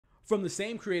From the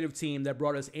same creative team that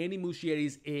brought us Andy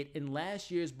Muschietti's It and last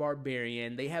year's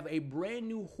Barbarian, they have a brand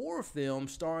new horror film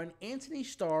starring Antony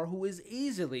Starr, who is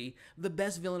easily the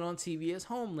best villain on TV as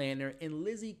Homelander, and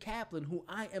Lizzy Caplan, who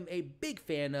I am a big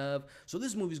fan of, so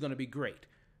this movie's gonna be great.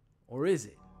 Or is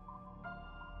it?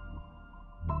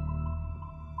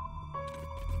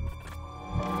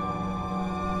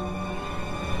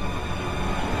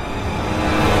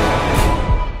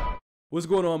 What's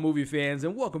going on, movie fans,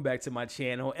 and welcome back to my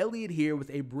channel. Elliot here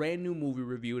with a brand new movie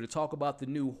review to talk about the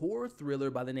new horror thriller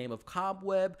by the name of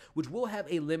Cobweb, which will have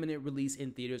a limited release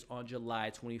in theaters on July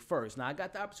 21st. Now, I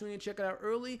got the opportunity to check it out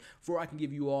early before I can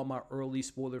give you all my early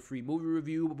spoiler-free movie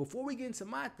review, but before we get into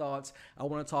my thoughts, I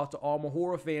want to talk to all my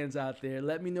horror fans out there.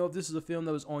 Let me know if this is a film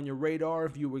that was on your radar,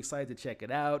 if you were excited to check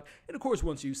it out, and of course,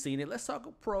 once you've seen it, let's talk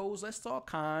pros, let's talk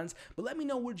cons, but let me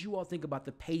know what you all think about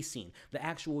the pacing, the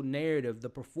actual narrative, the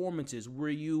performances. Were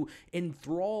you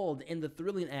enthralled in the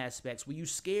thrilling aspects? Were you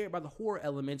scared by the horror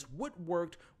elements? What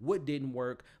worked? What didn't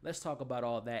work? Let's talk about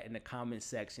all that in the comment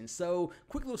section. So,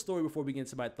 quick little story before we get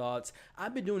into my thoughts.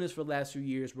 I've been doing this for the last few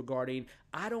years regarding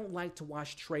I don't like to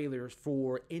watch trailers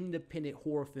for independent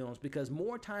horror films because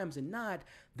more times than not,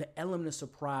 the element of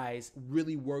surprise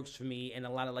really works for me, and a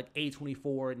lot of like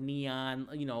A24, Neon,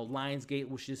 Lionsgate,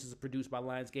 which this is produced by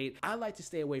Lionsgate. I like to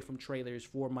stay away from trailers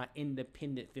for my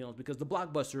independent films because the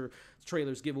blockbuster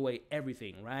trailers give away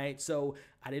everything, right? So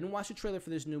I didn't watch the trailer for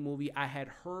this new movie. I had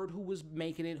heard who was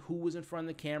making it, who was in front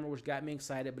of the camera, which got me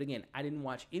excited. But again, I didn't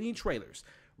watch any trailers.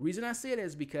 Reason I say it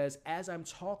is because as I'm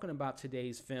talking about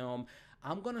today's film,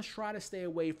 I'm going to try to stay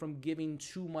away from giving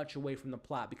too much away from the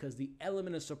plot because the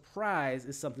element of surprise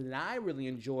is something that I really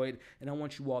enjoyed, and I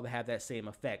want you all to have that same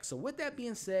effect. So with that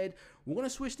being said, we're going to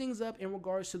switch things up in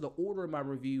regards to the order of my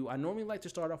review. I normally like to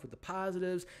start off with the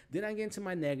positives, then I get into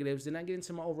my negatives, then I get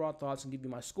into my overall thoughts and give you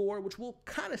my score, which will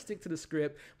kind of stick to the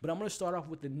script, but I'm going to start off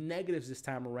with the negatives this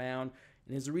time around,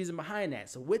 and there's a reason behind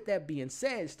that. So with that being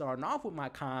said, starting off with my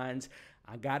cons,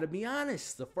 I gotta be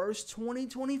honest, the first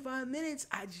 20-25 minutes,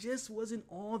 I just wasn't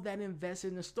all that invested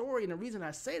in the story. And the reason I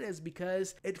say that is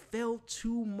because it felt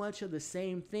too much of the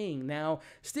same thing. Now,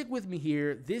 stick with me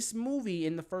here. This movie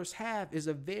in the first half is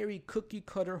a very cookie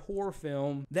cutter horror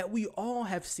film that we all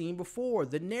have seen before.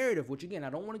 The narrative, which again, I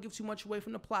don't want to give too much away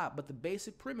from the plot, but the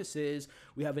basic premise is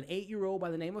we have an 8-year-old by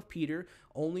the name of Peter,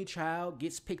 only child,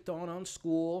 gets picked on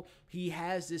school. He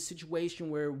has this situation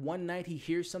where one night he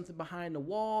hears something behind the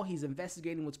wall. He's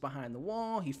investigating what's behind the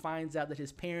wall. He finds out that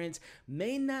his parents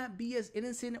may not be as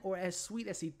innocent or as sweet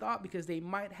as he thought because they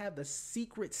might have a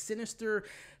secret, sinister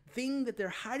thing that they're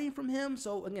hiding from him.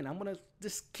 So again, I'm going to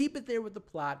just keep it there with the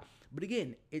plot. But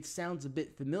again, it sounds a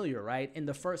bit familiar, right? And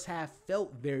the first half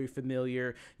felt very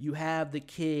familiar. You have the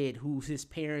kid whose his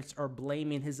parents are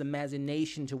blaming his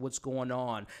imagination to what's going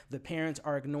on. The parents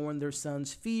are ignoring their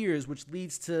son's fears, which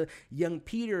leads to young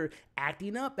Peter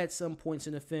acting up at some points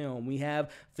in the film. We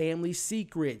have family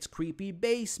secrets, creepy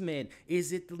basement.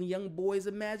 Is it the young boy's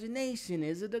imagination?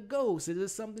 Is it a ghost? Is it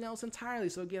something else entirely?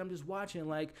 So again, I'm just watching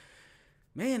like,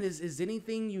 man, is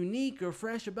anything unique or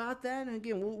fresh about that? And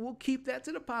again, we'll keep that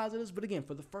to the positives. But again,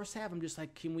 for the first half, I'm just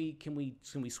like, can we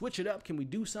switch it up? Can we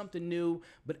do something new?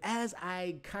 But as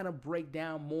I kind of break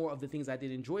down more of the things I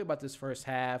did enjoy about this first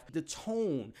half, the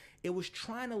tone, it was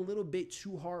trying a little bit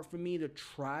too hard for me to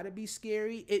try to be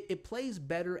scary. It plays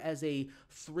better as a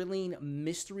thrilling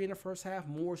mystery in the first half,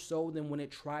 more so than when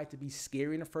it tried to be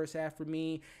scary in the first half for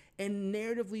me. And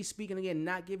narratively speaking, again,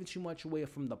 not giving too much away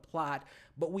from the plot,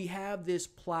 but we have this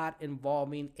plot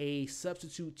involving a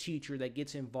substitute teacher that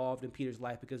gets involved in Peter's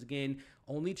life because, again,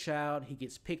 only child, he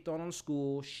gets picked on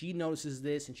school. She notices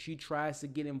this and she tries to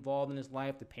get involved in his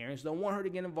life. The parents don't want her to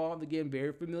get involved. Again,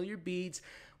 very familiar beats.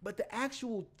 But the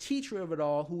actual teacher of it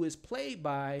all, who is played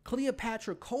by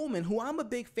Cleopatra Coleman, who I'm a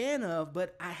big fan of,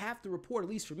 but I have to report,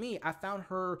 at least for me, I found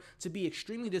her to be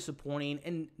extremely disappointing,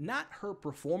 and not her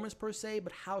performance per se,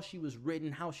 but how she was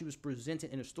written, how she was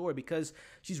presented in the story, because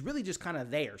she's really just kind of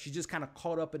there. She's just kind of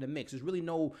caught up in the mix. There's really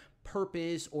no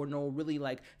purpose or no really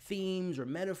like themes or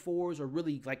metaphors or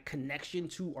really like connection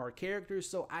to our characters.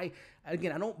 So I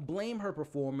don't blame her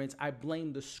performance. I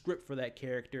blame the script for that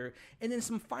character. And then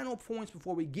some final points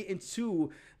before we get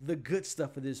into the good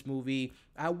stuff of this movie.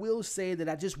 I will say that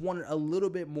I just wanted a little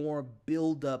bit more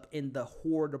build up in the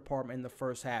horror department in the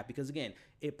first half, because again,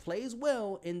 it plays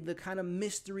well in the kind of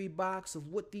mystery box of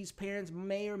what these parents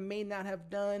may or may not have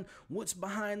done, what's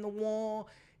behind the wall.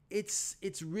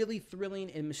 It's really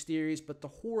thrilling and mysterious, but the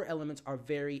horror elements are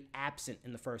very absent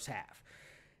in the first half.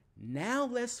 Now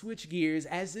let's switch gears,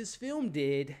 as this film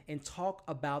did, and talk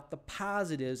about the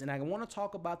positives. And I want to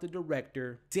talk about the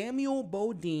director. Samuel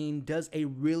Bodin does a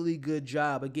really good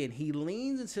job. Again, he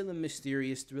leans into the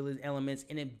mysterious thriller elements,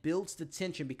 and it builds the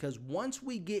tension, because once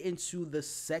we get into the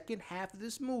second half of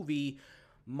this movie,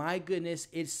 my goodness,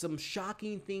 it's some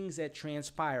shocking things that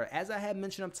transpire. As I had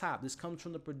mentioned up top, this comes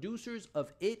from the producers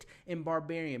of It and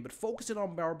Barbarian. But focusing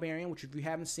on Barbarian, which if you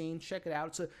haven't seen, check it out.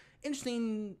 It's an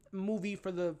interesting movie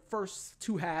for the first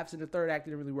two halves, and the third act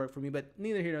didn't really work for me, but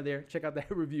neither here nor there. Check out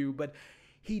that review. But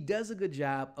he does a good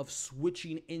job of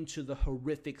switching into the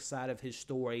horrific side of his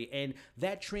story, and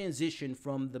that transition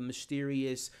from the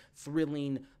mysterious,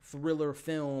 thrilling thriller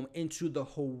film into the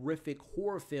horrific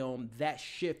horror film, that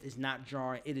shift is not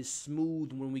jarring. It is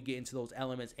smooth when we get into those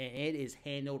elements, and it is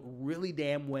handled really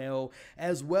damn well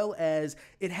as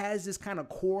it has this kind of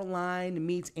Coraline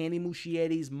meets Andy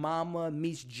Muschietti's Mama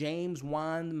meets James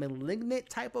Wan Malignant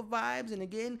type of vibes. And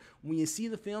again, when you see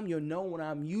the film, you'll know what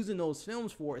I'm using those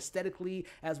films for aesthetically,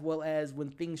 as well as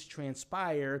when things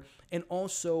transpire. And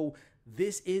also,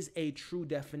 this is a true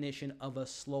definition of a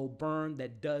slow burn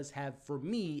that does have, for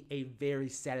me, a very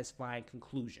satisfying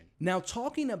conclusion. Now,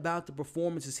 talking about the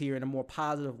performances here in a more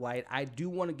positive light, I do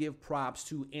want to give props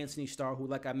to Antony Starr, who,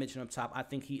 like I mentioned up top, I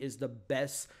think he is the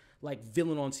best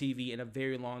villain on TV in a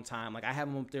very long time. I have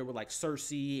him up there with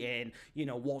Cersei and,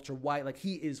 Walter White.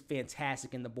 He is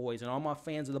fantastic in The Boys, and all my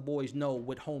fans of The Boys know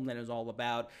what Homeland is all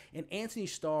about. And Antony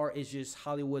Starr is just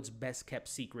Hollywood's best kept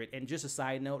secret. And just a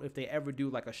side note, if they ever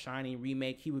do a Shining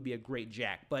remake, he would be a great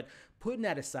Jack. But putting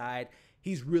that aside,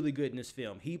 he's really good in this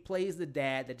film. He plays the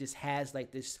dad that just has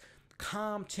this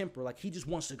calm temper. He just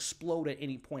wants to explode at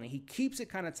any point, and he keeps it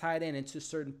kind of tied in into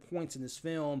certain points in this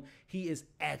film. He is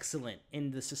excellent in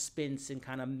the suspense and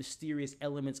kind of mysterious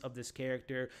elements of this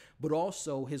character. But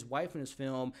also his wife in this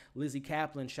film, Lizzy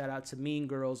Caplan, shout out to Mean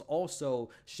Girls, also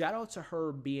shout out to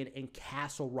her being in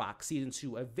Castle Rock season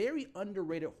 2, a very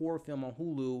underrated horror film on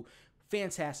Hulu.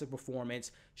 Fantastic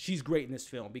performance. She's great in this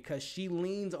film because she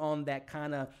leans on that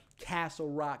kind of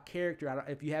Castle Rock character.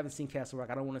 If you haven't seen Castle Rock,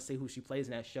 I don't want to say who she plays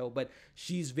in that show, but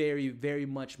she's very, very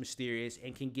much mysterious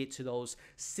and can get to those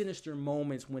sinister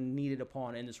moments when needed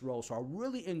upon in this role. So I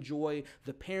really enjoy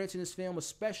the parents in this film,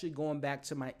 especially going back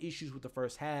to my issues with the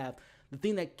first half. The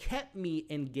thing that kept me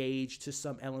engaged to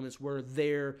some elements were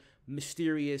their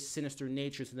mysterious, sinister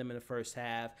nature to them in the first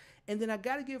half. And then I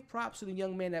got to give props to the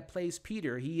young man that plays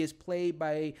Peter. He is played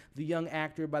by the young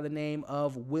actor by the name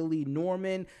of Willie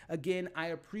Norman. Again, I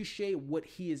appreciate what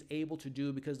he is able to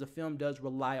do because the film does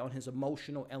rely on his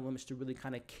emotional elements to really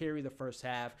kind of carry the first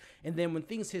half. And then when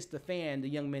things hit the fan, the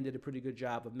young man did a pretty good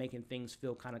job of making things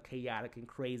feel kind of chaotic and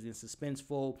crazy and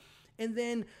suspenseful. And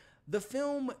then the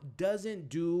film doesn't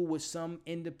do what some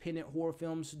independent horror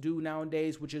films do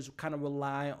nowadays, which is kind of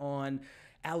rely on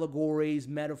allegories,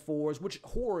 metaphors, which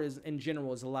horror is in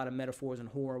general is a lot of metaphors and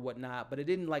horror and whatnot, but it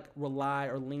didn't rely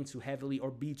or lean too heavily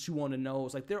or be too on the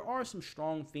nose. There are some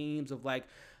strong themes of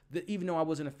even though I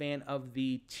wasn't a fan of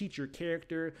the teacher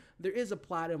character, there is a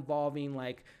plot involving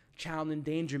child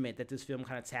endangerment that this film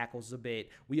kind of tackles a bit.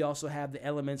 We also have the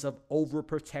elements of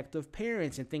overprotective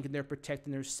parents and thinking they're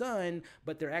protecting their son,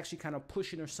 but they're actually kind of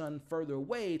pushing their son further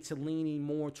away to leaning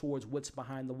more towards what's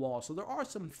behind the wall. So there are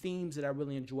some themes that I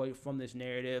really enjoy from this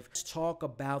narrative. Let's talk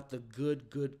about the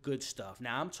good stuff.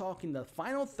 Now I'm talking the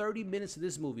final 30 minutes of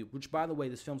this movie, which by the way,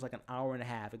 this film's an hour and a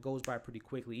half. It goes by pretty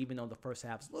quickly, even though the first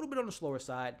half is a little bit on the slower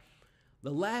side. The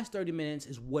last 30 minutes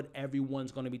is what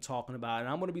everyone's going to be talking about, and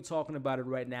I'm going to be talking about it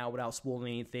right now without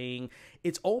spoiling anything.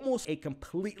 It's almost a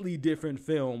completely different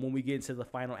film when we get into the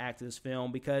final act of this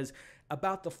film, because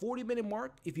about the 40-minute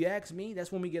mark, if you ask me,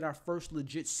 that's when we get our first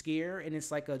legit scare, and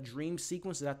it's a dream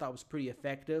sequence that I thought was pretty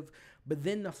effective. But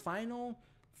then the final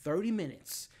 30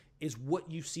 minutes is what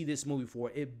you see this movie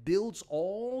for. It builds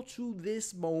all to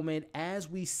this moment as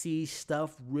we see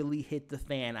stuff really hit the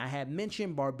fan. I had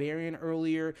mentioned Barbarian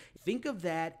earlier. Think of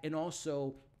that, and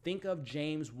also think of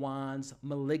James Wan's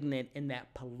Malignant in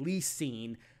that police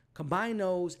scene. Combine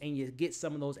those and you get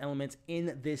some of those elements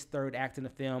in this third act in the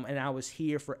film, and I was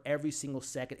here for every single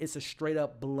second. It's a straight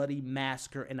up bloody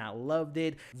massacre and I loved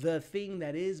it. The thing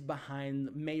that is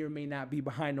behind, may or may not be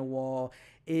behind the wall,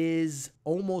 is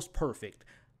almost perfect.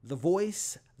 The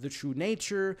voice, the true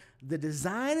nature, the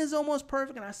design is almost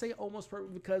perfect. And I say almost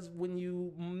perfect because when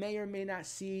you may or may not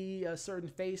see a certain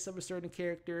face of a certain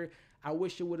character, I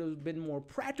wish it would have been more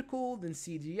practical than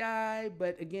CGI.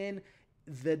 But again,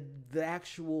 the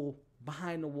actual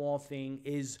behind the wall thing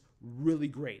is really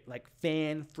great.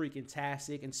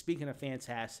 Fan-freaking-tastic. And speaking of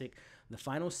fantastic, the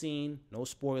final scene, no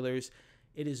spoilers,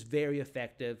 It is very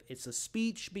effective. It's a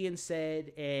speech being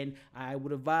said, and I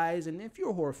would advise, and if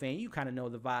you're a horror fan, you kind of know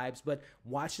the vibes, but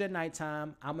watch it at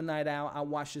nighttime. I'm a night owl. I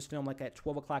watched this film like at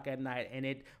 12 o'clock at night, and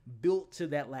it built to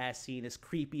that last scene. It's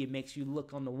creepy. It makes you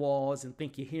look on the walls and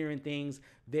think you're hearing things.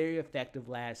 Very effective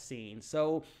last scene.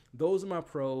 So those are my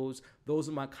pros. Those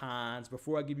are my cons.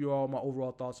 Before I give you all my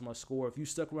overall thoughts on my score, if you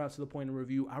stuck around to the point of the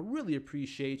review, I really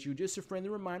appreciate you. Just a friendly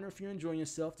reminder, if you're enjoying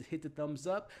yourself, to hit the thumbs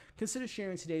up. Consider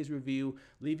sharing today's review,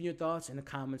 leaving your thoughts in the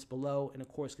comments below, and of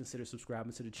course, consider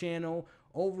subscribing to the channel.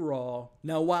 Overall,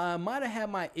 now while I might have had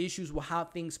my issues with how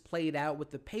things played out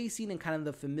with the pacing and kind of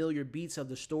the familiar beats of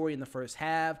the story in the first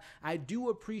half, I do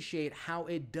appreciate how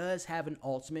it does have an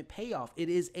ultimate payoff. It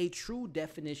is a true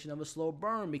definition of a slow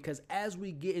burn, because as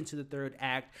we get into the third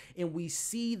act and we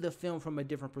see the film from a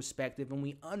different perspective and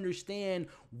we understand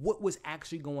what was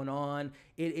actually going on,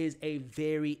 it is a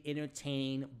very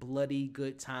entertaining, bloody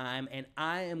good time, and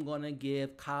I am going to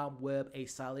give Cobweb a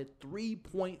solid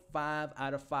 3.5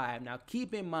 out of 5. Now keep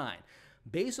in mind,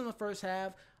 based on the first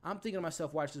half, I'm thinking to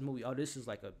myself, watch this movie, oh, this is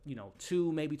like a,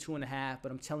 2, maybe 2.5,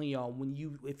 but I'm telling y'all,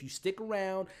 if you stick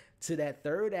around to that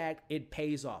third act, it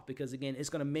pays off, because again, it's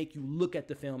going to make you look at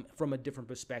the film from a different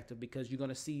perspective, because you're going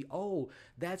to see, oh,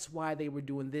 that's why they were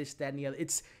doing this, that, and the other.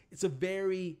 It's a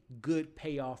very good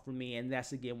payoff for me, and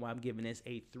that's again why I'm giving this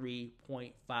a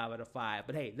 3.5 out of 5.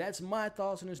 But hey, that's my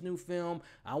thoughts on this new film.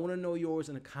 I want to know yours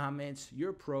in the comments,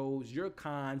 your pros, your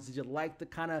cons. Did you like the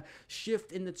kind of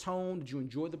shift in the tone? Did you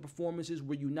enjoy the performances?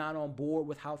 Were you not on board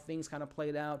with how things kind of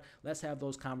played out? Let's have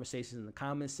those conversations in the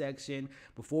comment section.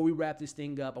 Before we wrap this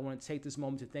thing up, I want to take this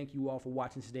moment to thank you all for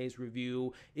watching today's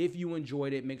review. If you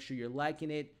enjoyed it, make sure you're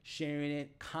liking it, sharing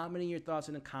it, commenting your thoughts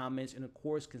in the comments, and of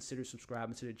course, consider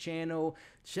subscribing to the channel.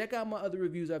 Check out my other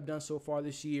reviews I've done so far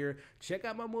this year. Check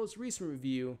out my most recent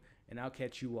review, and I'll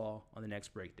catch you all on the next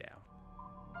breakdown.